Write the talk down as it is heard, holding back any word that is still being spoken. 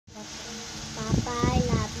Papa, I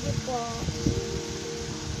love you po.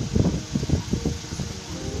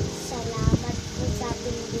 Salamat po sa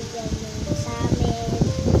binibigay niyo sa amin,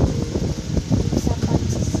 sa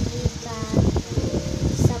pagsisikap,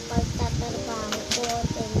 sa pagtatrabaho po.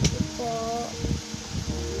 Thank you po.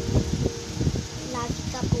 Lagi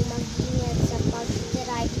ka po mag-ingat sa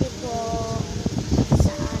pag-drive niyo po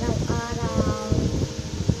sa araw-araw.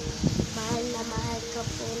 Mahal na mahal ka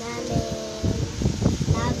po namin.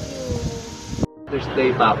 Love you. Father's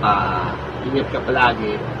Day, Papa. Ingat ka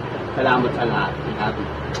palagi. Salamat sa lahat. Happy.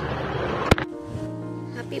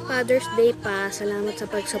 Happy Father's Day pa. Salamat sa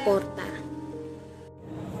pagsuporta.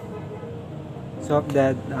 So,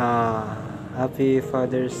 Dad, Happy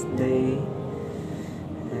Father's Day.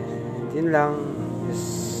 And yun lang,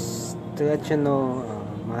 just to let you know,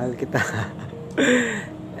 mahal kita.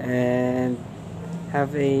 And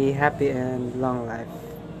have a happy and long life.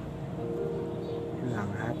 Yun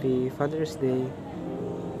lang, Happy Father's Day.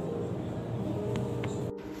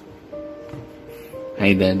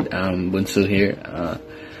 Hi Dad, Bunso here.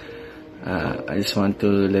 I just want to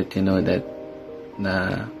let you know that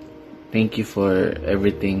thank you for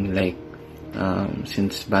everything. Like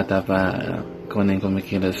since bata pa, ikaw na yung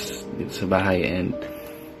kumikilos dito sa bahay, and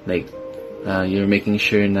like you're making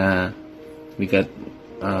sure na we got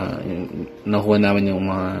nakuha namin yung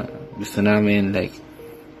mga gusto namin, like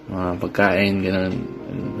mga pagkain, ganun,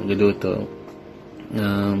 nagluluto.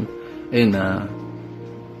 Ayun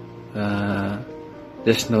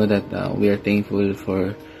just know that we are thankful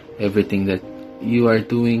for everything that you are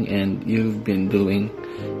doing and you've been doing,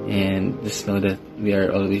 and just know that we are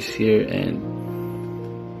always here, and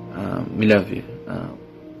we love you.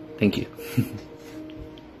 Thank you.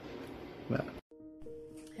 Bye.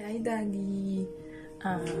 Hi Daddy,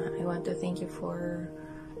 I want to thank you for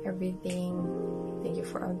everything. Thank you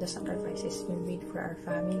for all the sacrifices you made for our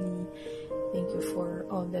family. Thank you for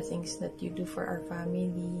all the things that you do for our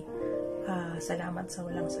family. Salamat sa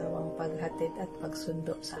walang sawang paghatid at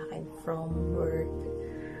pagsundo sa akin from work.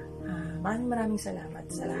 Maraming salamat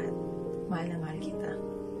sa lahat. Mahal na mahal kita.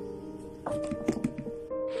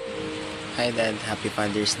 Hi Dad, Happy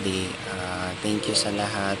Father's Day. Thank you sa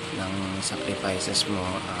lahat ng sacrifices mo,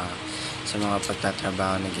 sa mga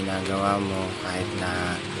pagtatrabaho na ginagawa mo, kahit na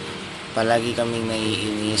palagi kaming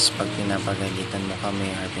naiinis pag pinapagalitan mo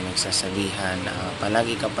kami or pinagsasabihan,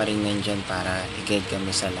 palagi ka pa rin nandyan para i-guide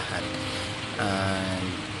kami sa lahat.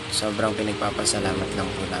 Sobrang pinagpapasalamat lang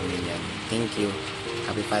po namin yan. Thank you.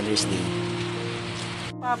 Happy Father's Day.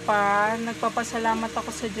 Papa, nagpapasalamat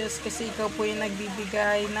ako sa Diyos kasi ikaw po yung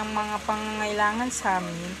nagbibigay ng mga pangangailangan sa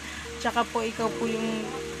amin. Tsaka po ikaw po yung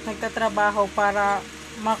nagtatrabaho para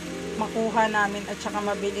makuha namin at tsaka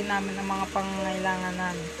mabili namin ang mga pangangailangan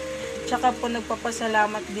namin. Tsaka po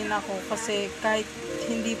nagpapasalamat din ako kasi kahit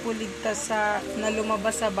hindi po ligtas na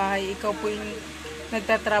lumabas sa bahay, ikaw po yung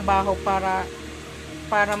nagtatrabaho para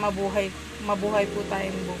mabuhay po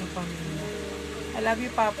tayong buong pamilya. I love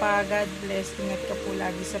you, Papa. God bless. Ingat ka po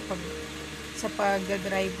lagi sa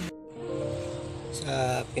pag-drive mo.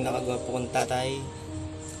 Sa pinakagwapo kong tatay,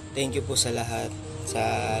 thank you po sa lahat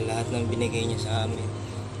ng binigay niyo sa amin,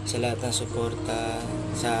 sa lahat ng suporta,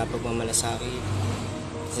 sa pagmamalasakit.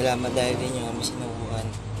 Salamat dahil din niyo kami sinukuhan.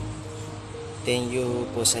 Thank you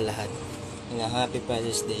po sa lahat. Happy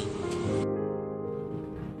Father's Day.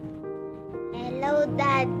 Hello,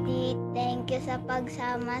 Daddy. Thank you sa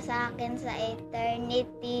pagsama sa akin sa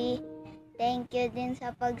eternity. Thank you din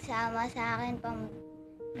sa pagsama sa akin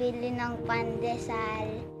pambili ng pandesal.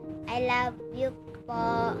 I love you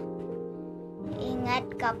po.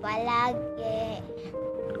 Ingat ka palagi.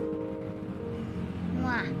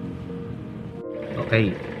 Mwah.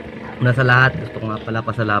 Okay. Una sa lahat, gusto ko nga pala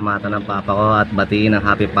pasalamatan ng papa ko at batiin ng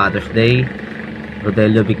Happy Father's Day,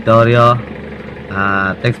 Rodelio Victorio.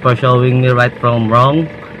 Thanks for showing me right from wrong.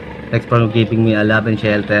 Thanks for giving me a love and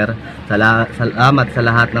shelter. Salamat sa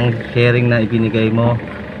lahat ng sharing na ibinigay mo.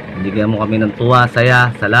 Binigyan mo kami ng tuwa,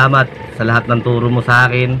 saya. Salamat sa lahat ng turo mo sa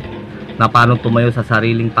akin na paano tumayo sa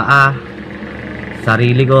sariling paa,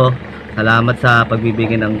 sarili ko. Salamat sa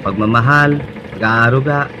pagbibigay ng pagmamahal,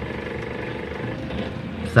 pag-aaruga.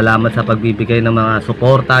 Salamat sa pagbibigay ng mga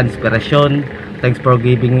suporta, inspirasyon. Thanks for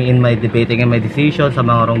giving me in my debating and my decision, sa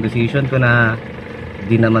mga wrong decision ko na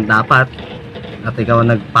di naman dapat, at ikaw ang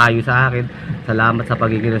nagpayo sa akin. Salamat sa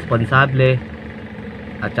pagiging responsable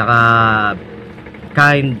at saka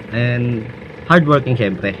kind and hardworking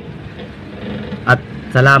syempre. At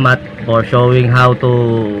salamat for showing how to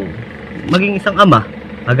maging isang ama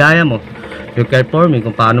kagaya mo. You care for me,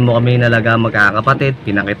 kung paano mo kami nalaga magkakapatid.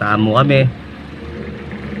 Pinakitaan mo kami,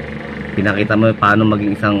 pinakita mo paano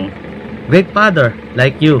maging isang great father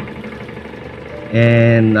like you.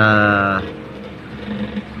 And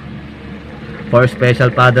for a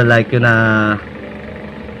special father like you na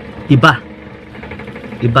iba.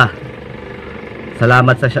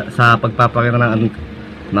 Salamat sa pagpapakita ng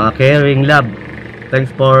mga caring, love.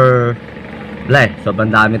 Thanks for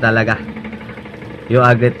sobrang dami talaga. You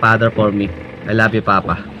are a great father for me. I love you,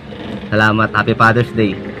 Papa. Salamat. Happy Father's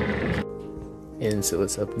Day. And so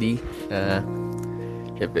what's up, D?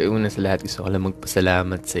 Siyempre, una sa lahat gusto ko lang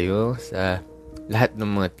magpasalamat sa iyo sa lahat ng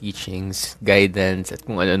mga teachings, guidance, at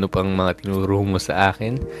kung ano-ano pang mga tinuro mo sa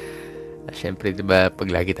akin. Siyempre, diba,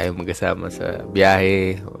 pag lagi tayong magkasama sa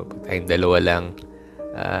biyahe, o pag tayong dalawa lang,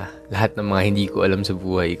 lahat ng mga hindi ko alam sa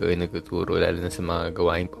buhay, ikaw yung nagtuturo, lalo na sa mga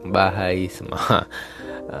gawaing pambahay, sa mga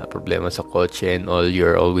problema sa kotse and all.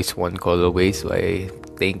 You're always one call away, so I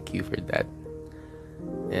thank you for that.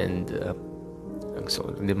 And gusto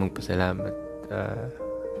ko lang din magpasalamat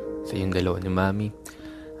sa yung dalawa ni Mami.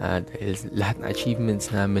 Dahil lahat na achievements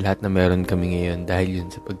namin, lahat na meron kami ngayon, dahil yun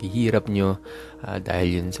sa paghihirap nyo,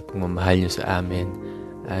 dahil yun sa pagmamahal nyo sa amin,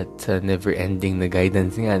 at sa never-ending na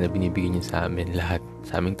guidance nga na binibigyan nyo sa amin lahat,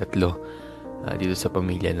 sa aming tatlo, dito sa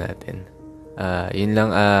pamilya natin. Yun lang,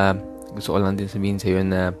 gusto ko lang din sabihin sa iyo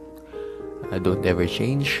na don't ever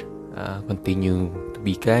change. Continue to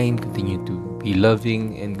be kind, continue to be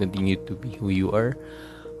loving, and continue to be who you are.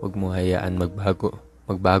 Huwag mo hayaan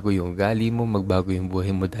magbago yung ugali mo, magbago yung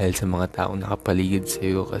buhay mo dahil sa mga taong nakapaligid sa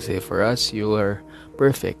iyo, kasi for us, you are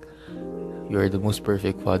perfect. You are the most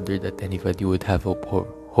perfect father that anybody would have hope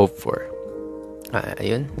for.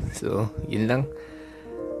 Ayun. So, yun lang.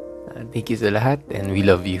 Thank you sa lahat, and we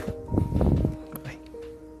love you. Bye.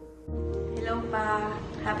 Hello pa.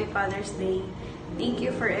 Happy Father's Day. Thank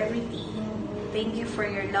you for everything. Thank you for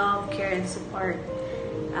your love, care, and support.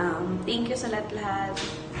 Thank you sa lahat-lahat.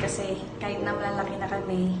 Kasi kahit na malalaki na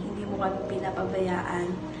kami, hindi mo kami pinapabayaan.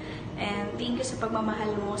 And thank you sa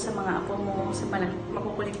pagmamahal mo sa mga apo mo, sa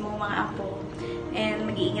makukulit mo mga apo. And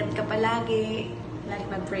mag-iingat ka palagi. Lagi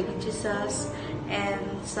mag-pray to Jesus. And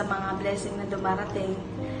sa mga blessing na dumarating.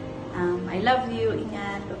 I love you.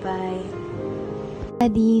 Ingat. Bye-bye.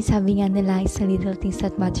 Daddy, sabi nga nila, it's the little things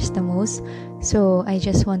that matters the most. So, I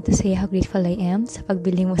just want to say how grateful I am sa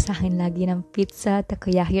pagbiling mo sa akin lagi ng pizza,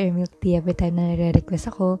 takoyaki, or milk tea every time na nare-request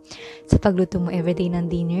ako, sa pagluto mo everyday ng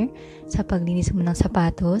dinner, sa paglinis mo ng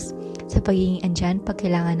sapatos, sa pagiging andyan pag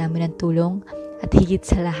kailangan namin ng tulong, at higit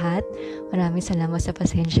sa lahat, maraming salamat sa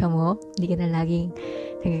pasensya mo. Hindi ka na laging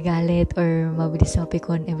nagagalit or mabilis na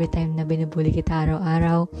pikon every time na binubuli kita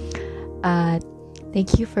araw-araw. At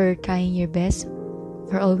thank you for trying your best,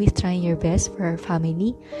 for always trying your best for our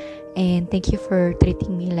family. And thank you for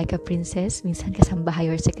treating me like a princess. Minsan kasambahay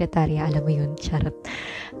or sekretarya, alam mo yun, charot.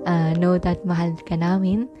 Know that mahal ka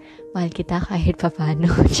namin. Mahal kita kahit papano.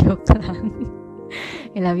 Joke lang.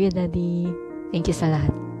 I love you, Daddy. Thank you sa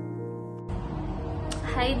lahat.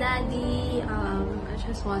 Hi, Daddy. I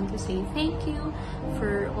just want to say thank you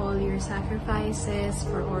for all your sacrifices,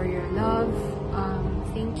 for all your love.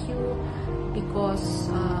 Thank you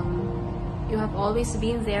because you have always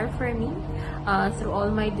been there for me through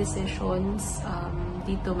all my decisions,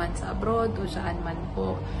 dito man sa abroad o saan man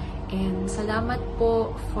po. And salamat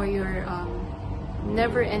po for your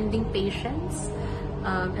never-ending patience,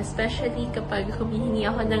 especially kapag humihingi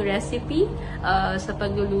ako ng recipe sa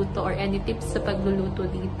pagluluto or any tips sa pagluluto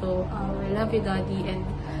dito. I love you, Daddy, and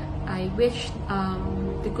I wish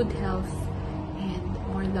the good health and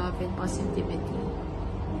more love and positivity